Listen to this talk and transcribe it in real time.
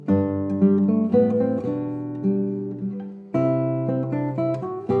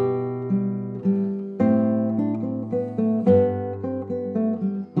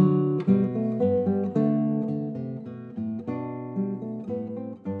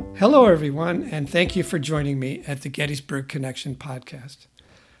Hello, everyone, and thank you for joining me at the Gettysburg Connection podcast.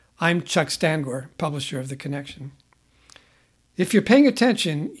 I'm Chuck Stangor, publisher of The Connection. If you're paying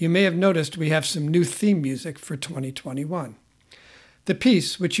attention, you may have noticed we have some new theme music for 2021. The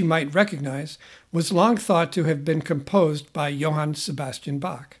piece, which you might recognize, was long thought to have been composed by Johann Sebastian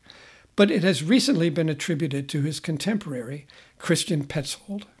Bach, but it has recently been attributed to his contemporary, Christian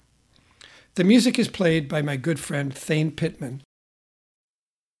Petzold. The music is played by my good friend Thane Pittman.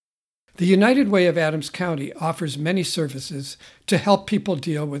 The United Way of Adams County offers many services to help people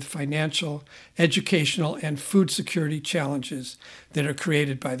deal with financial, educational, and food security challenges that are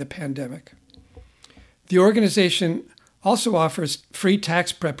created by the pandemic. The organization also offers free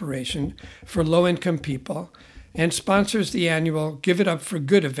tax preparation for low-income people and sponsors the annual Give It Up for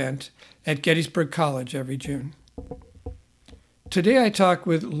Good event at Gettysburg College every June. Today I talk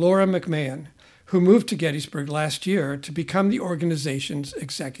with Laura McMahon, who moved to Gettysburg last year to become the organization's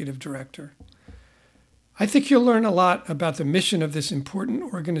executive director. I think you'll learn a lot about the mission of this important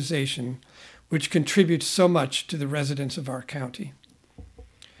organization, which contributes so much to the residents of our county.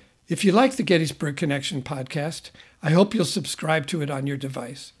 If you like the Gettysburg Connection podcast, I hope you'll subscribe to it on your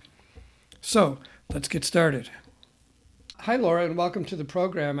device. So, let's get started. Hi, Laura, and welcome to the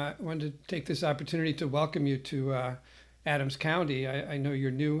program. I wanted to take this opportunity to welcome you to Adams County. I know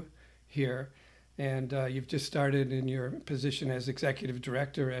you're new here, and you've just started in your position as executive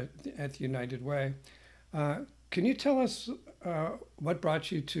director at the United Way. Can you tell us what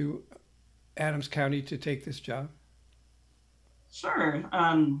brought you to Adams County to take this job? Sure.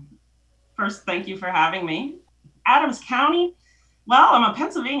 First, thank you for having me. Adams County, well, I'm a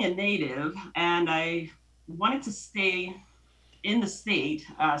Pennsylvania native, and I wanted to stay in the state,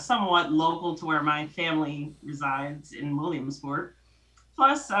 somewhat local to where my family resides in Williamsport.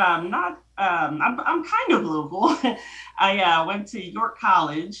 Plus, I'm kind of local. I went to York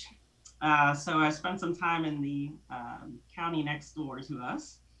College, so I spent some time in the county next door to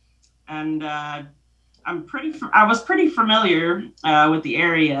us, and I was pretty familiar with the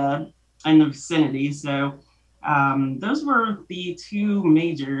area and the vicinity. So those were the two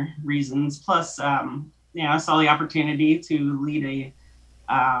major reasons. Plus, I saw the opportunity to lead a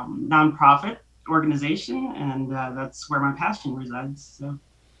nonprofit organization, and that's where my passion resides. So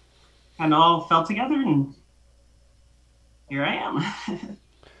kind of all fell together, and here I am.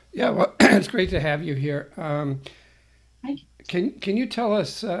 Yeah, well, it's great to have you here. Thank you. Can you tell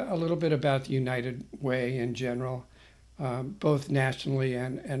us a little bit about the United Way in general, both nationally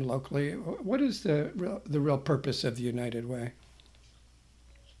and locally? What is the real purpose of the United Way?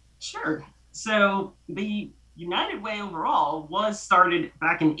 Sure. So the United Way overall was started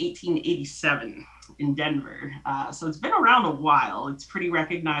back in 1887 in Denver. So it's been around a while. It's pretty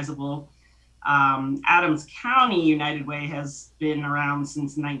recognizable. Adams County United Way has been around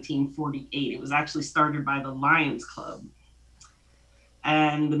since 1948. It was actually started by the Lions Club.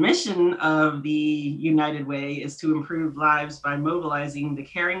 And the mission of the United Way is to improve lives by mobilizing the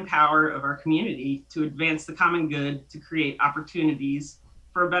caring power of our community to advance the common good, to create opportunities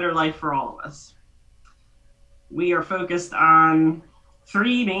for a better life for all of us. We are focused on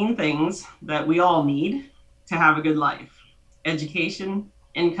three main things that we all need to have a good life: education,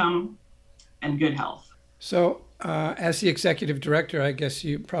 income, and good health. So, as the executive director, I guess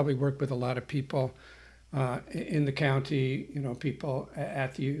you probably work with a lot of people in the county, people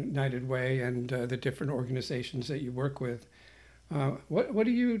at the United Way and the different organizations that you work with. What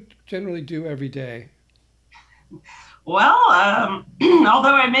do you generally do every day? Well,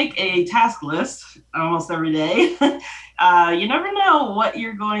 although I make a task list almost every day, you never know what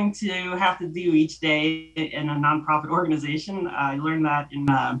you're going to have to do each day in a nonprofit organization. I learned that in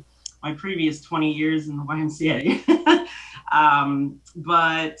my previous 20 years in the YMCA.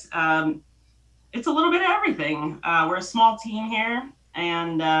 But it's a little bit of everything. We're a small team here,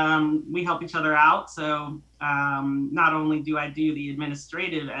 and we help each other out. So not only do I do the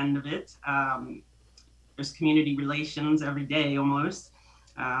administrative end of it, there's community relations every day almost,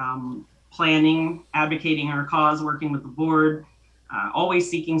 planning, advocating our cause, working with the board, always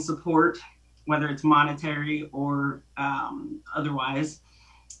seeking support, whether it's monetary or otherwise.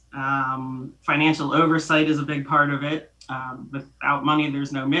 Financial oversight is a big part of it. Without money,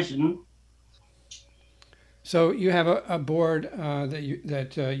 there's no mission. So you have a board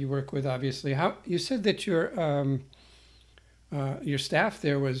that you work with, obviously. How you said that your staff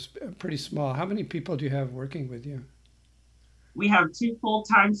there was pretty small. How many people do you have working with you? We have 2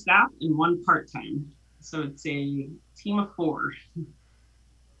 full-time staff and 1 part-time. So it's a team of 4.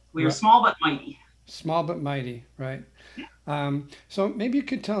 We are Right. small but mighty. Small but mighty, right? So maybe you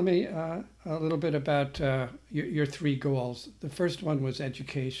could tell me a little bit about your three goals. The first one was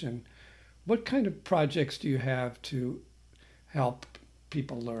education. What kind of projects do you have to help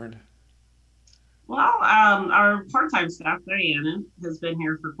people learn? Well, our part-time staff, Diana, has been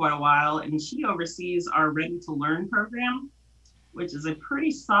here for quite a while, and she oversees our Ready to Learn program, which is a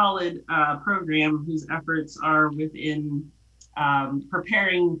pretty solid program whose efforts are within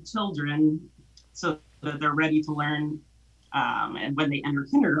preparing children so that they're ready to learn and when they enter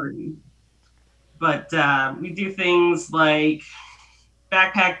kindergarten. But we do things like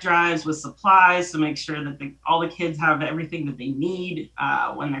backpack drives with supplies to make sure that all the kids have everything that they need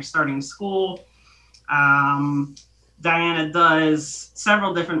when they're starting school. Um, Diana does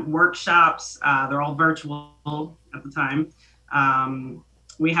several different workshops. They're all virtual at the time.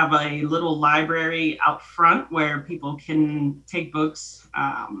 We have a little library out front where people can take books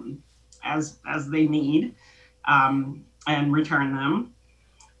as they need and return them.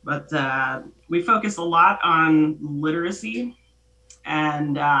 But we focus a lot on literacy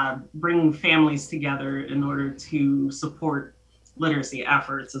and bringing families together in order to support literacy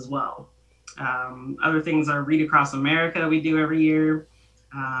efforts as well. Other things are Read Across America we do every year.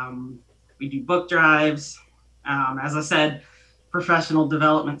 We do book drives. As I said, professional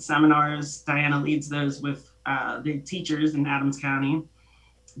development seminars. Diana leads those with the teachers in Adams County.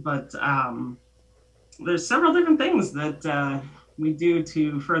 But there's several different things that we do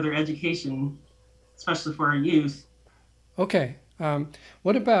to further education, especially for our youth. Okay.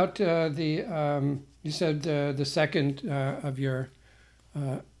 What about you said the second of your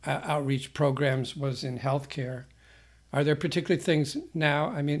outreach programs was in healthcare. Are there particular things now?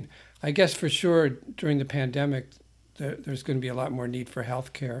 I mean, I guess for sure during the pandemic, there's going to be a lot more need for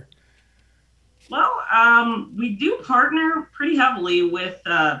healthcare. Well, we do partner pretty heavily with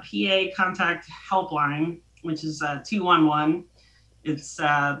PA Contact Helpline, which is 211. It's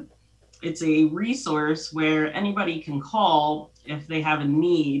a resource where anybody can call if they have a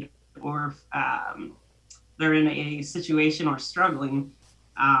need or if they're in a situation or struggling.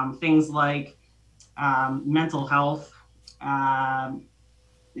 Things like mental health,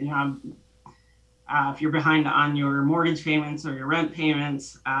 if you're behind on your mortgage payments or your rent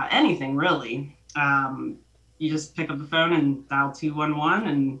payments, anything really. You just pick up the phone and dial 211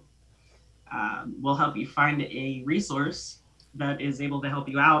 and we'll help you find a resource that is able to help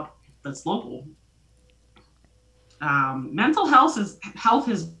you out that's local. Mental health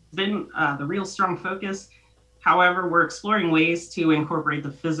has been the real strong focus. However, we're exploring ways to incorporate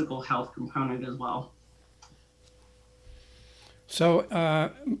the physical health component as well. So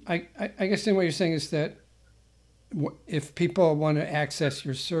I guess then what you're saying is that if people want to access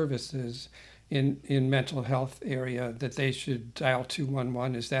your services in mental health area, that they should dial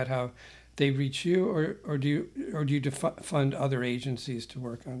 211. Is that how they reach you, or do you fund other agencies to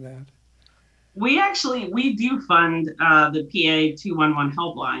work on that? We do fund the PA 211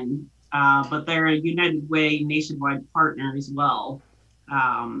 helpline. But they're a United Way nationwide partner as well.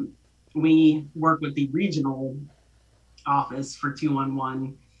 We work with the regional office for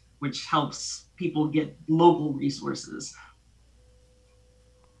 211, which helps people get local resources.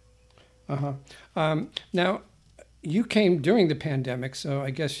 Now, you came during the pandemic, so I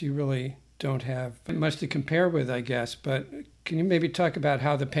guess you really don't have much to compare with, I guess. But can you maybe talk about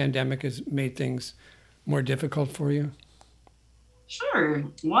how the pandemic has made things more difficult for you? Sure.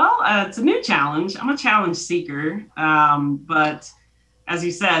 Well, it's a new challenge. I'm a challenge seeker, but as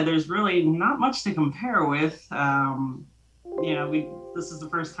you said, there's really not much to compare with. This is the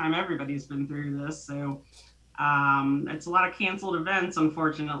first time everybody's been through this, so it's a lot of canceled events,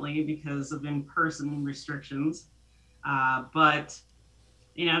 unfortunately, because of in-person restrictions. But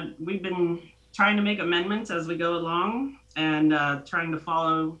we've been trying to make amendments as we go along and trying to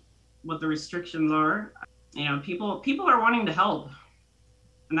follow what the restrictions are. People are wanting to help.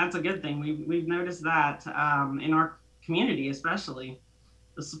 And that's a good thing. We've noticed that in our community, especially,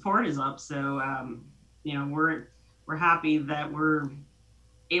 the support is up. So, we're happy that we're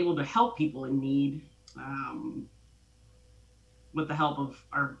able to help people in need with the help of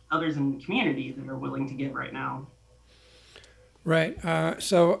our others in the community that are willing to give right now. Right.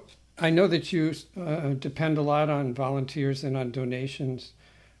 So I know that you depend a lot on volunteers and on donations.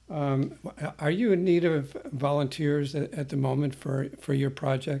 Are you in need of volunteers at the moment for your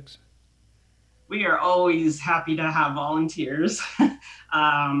projects? We are always happy to have volunteers.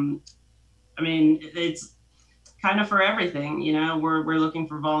 It's kind of for everything. We're looking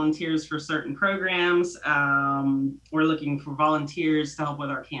for volunteers for certain programs. We're looking for volunteers to help with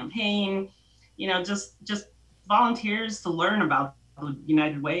our campaign. Just volunteers to learn about the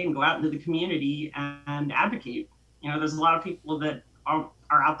United Way and go out into the community and advocate. there's a lot of people that are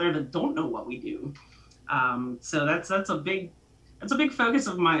out there that don't know what we do. So that's a big focus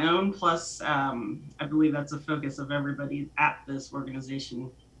of my own. Plus, I believe that's a focus of everybody at this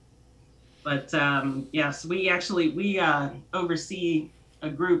organization. But yes, we oversee a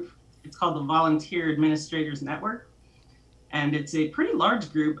group. It's called the Volunteer Administrators Network. And it's a pretty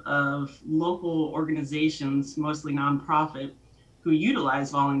large group of local organizations, mostly nonprofit, who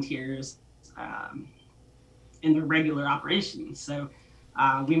utilize volunteers in their regular operations. So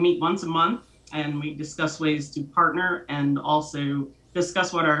we meet once a month and we discuss ways to partner and also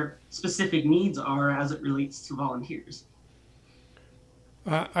discuss what our specific needs are as it relates to volunteers.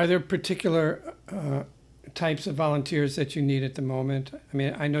 Are there particular types of volunteers that you need at the moment? I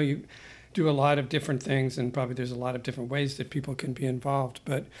mean, I know you do a lot of different things, and probably there's a lot of different ways that people can be involved,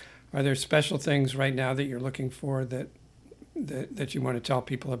 but are there special things right now that you're looking for that you want to tell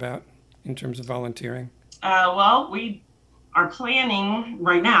people about in terms of volunteering? Well, we are planning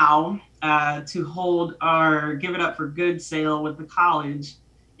right now to hold our Give It Up for Good sale with the college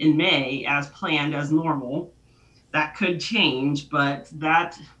in May as planned, as normal. That could change, but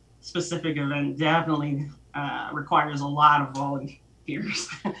that specific event definitely requires a lot of volunteers.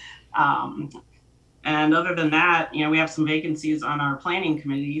 And other than that, we have some vacancies on our planning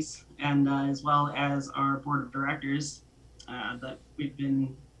committees and as well as our board of directors that we've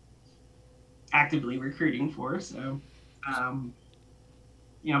been actively recruiting for. So,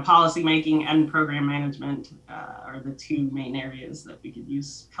 policy making and program management are the two main areas that we could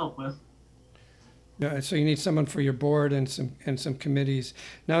use help with. Yeah, so you need someone for your board and some committees.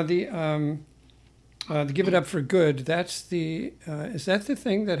 Now the Give It Up for Good. That's is that the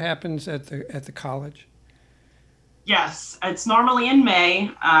thing that happens at the college? Yes, it's normally in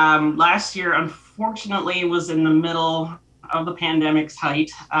May. Last year, unfortunately, was in the middle of the pandemic's height,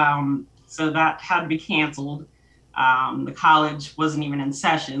 so that had to be canceled. The college wasn't even in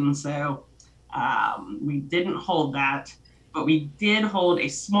session, so we didn't hold that. But we did hold a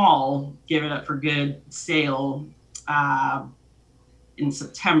small Give It Up for Good sale in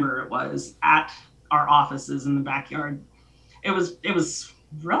September. It was at our offices in the backyard. It was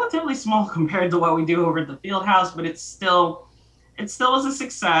relatively small compared to what we do over at the field house, but it still was a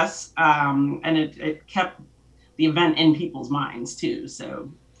success, and it kept the event in people's minds too.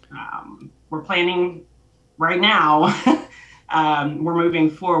 So we're planning right now. We're moving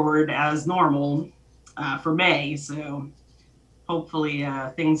forward as normal for May. So hopefully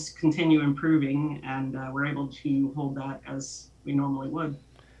things continue improving and we're able to hold that as we normally would.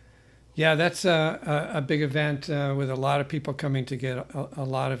 Yeah, that's a big event with a lot of people coming to get a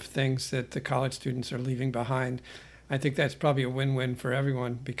lot of things that the college students are leaving behind. I think that's probably a win-win for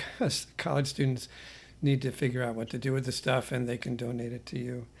everyone because college students need to figure out what to do with the stuff and they can donate it to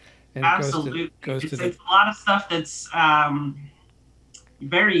you. And absolutely. It's a lot of stuff that's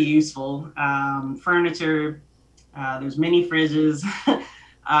very useful. Furniture, there's mini fridges.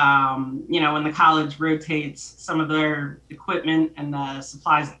 When the college rotates some of their equipment and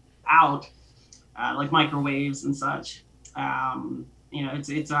supplies out, like microwaves and such,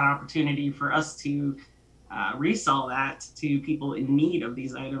 it's an opportunity for us to resell that to people in need of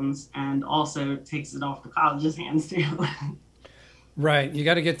these items, and also takes it off the college's hands too. Right. You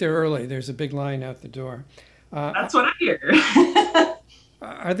got to get there early. There's a big line out the door. That's what I hear.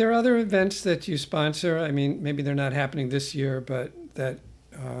 Are there other events that you sponsor? I mean, maybe they're not happening this year, but that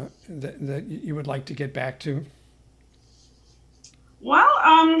you would like to get back to? Well,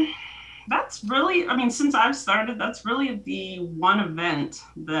 that's really, since I've started, that's really the one event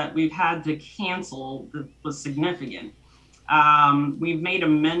that we've had to cancel that was significant. We've made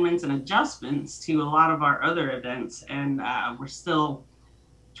amendments and adjustments to a lot of our other events, and we're still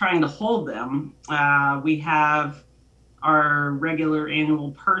trying to hold them. We have our regular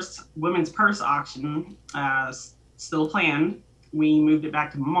annual women's purse auction still planned. We moved it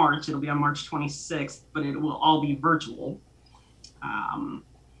back to March. It'll be on March 26th, but it will all be virtual.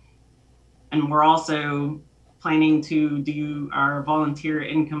 And we're also planning to do our volunteer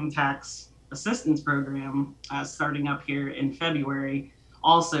income tax assistance program starting up here in February,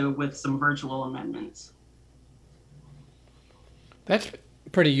 also with some virtual amendments. That's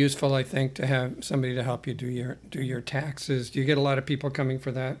pretty useful, I think, to have somebody to help you do your taxes. Do you get a lot of people coming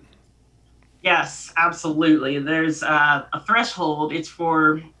for that? Yes, absolutely. There's a threshold. It's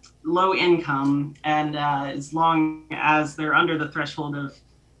for low income, and as long as they're under the threshold of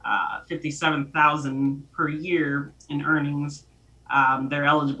 $57,000 per year in earnings, they're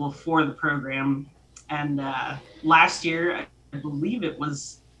eligible for the program. And last year, I believe it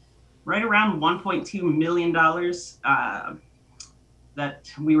was right around $1.2 million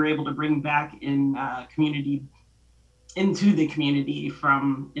that we were able to bring back in community into the community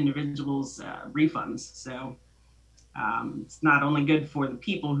from individuals' refunds. So it's not only good for the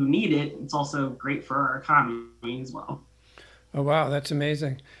people who need it, it's also great for our economy as well. Oh, wow, that's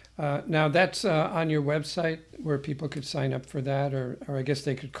amazing. Now, that's on your website where people could sign up for that, or I guess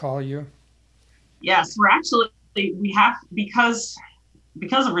they could call you. Yes, we have, because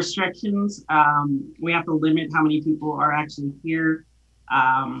of restrictions, we have to limit how many people are actually here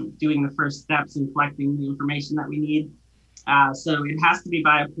doing the first steps and collecting the information that we need. So it has to be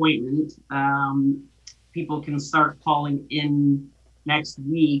by appointment. People can start calling in next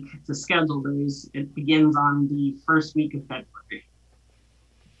week to schedule those. It begins on the first week of February.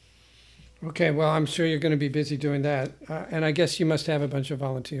 Okay, well, I'm sure you're going to be busy doing that. And I guess you must have a bunch of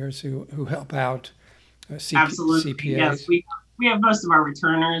volunteers who help out, Absolutely. Yes, CPAs. we have most of our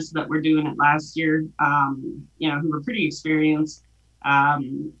returners that were doing it last year, who were pretty experienced.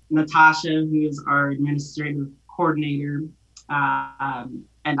 Natasha, who is our administrative coordinator,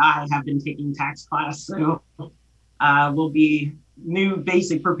 and I have been taking tax class, so we'll be new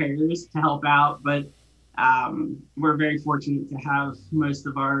basic preparers to help out. But we're very fortunate to have most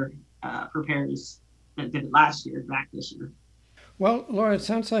of our preparers that did it last year back this year. Well, Laura, it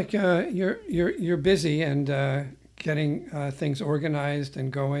sounds like you're busy and getting things organized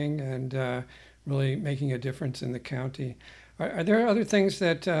and going and really making a difference in the county. Are there other things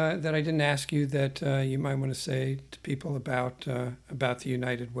that I didn't ask you that you might want to say to people about the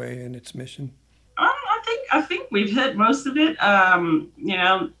United Way and its mission? I think we've hit most of it.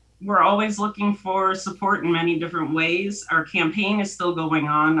 We're always looking for support in many different ways. Our campaign is still going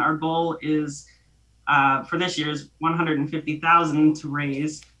on. Our goal is for this year is 150,000 to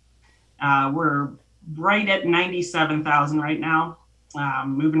raise. We're right at 97,000 right now,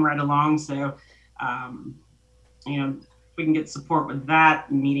 moving right along. So, if we can get support with that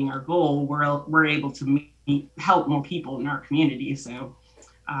and meeting our goal, we're able to help more people in our community. So,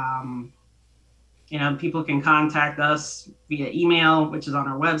 people can contact us via email, which is on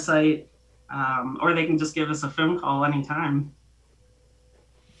our website, or they can just give us a phone call anytime.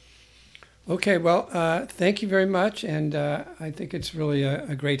 Okay, well, thank you very much, and I think it's really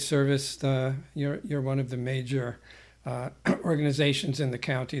a great service. You're one of the major organizations in the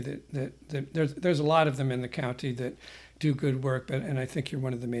county that there's a lot of them in the county that do good work, and I think you're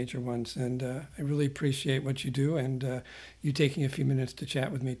one of the major ones. And I really appreciate what you do and you taking a few minutes to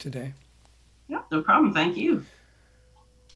chat with me today. Yeah, no problem. Thank you.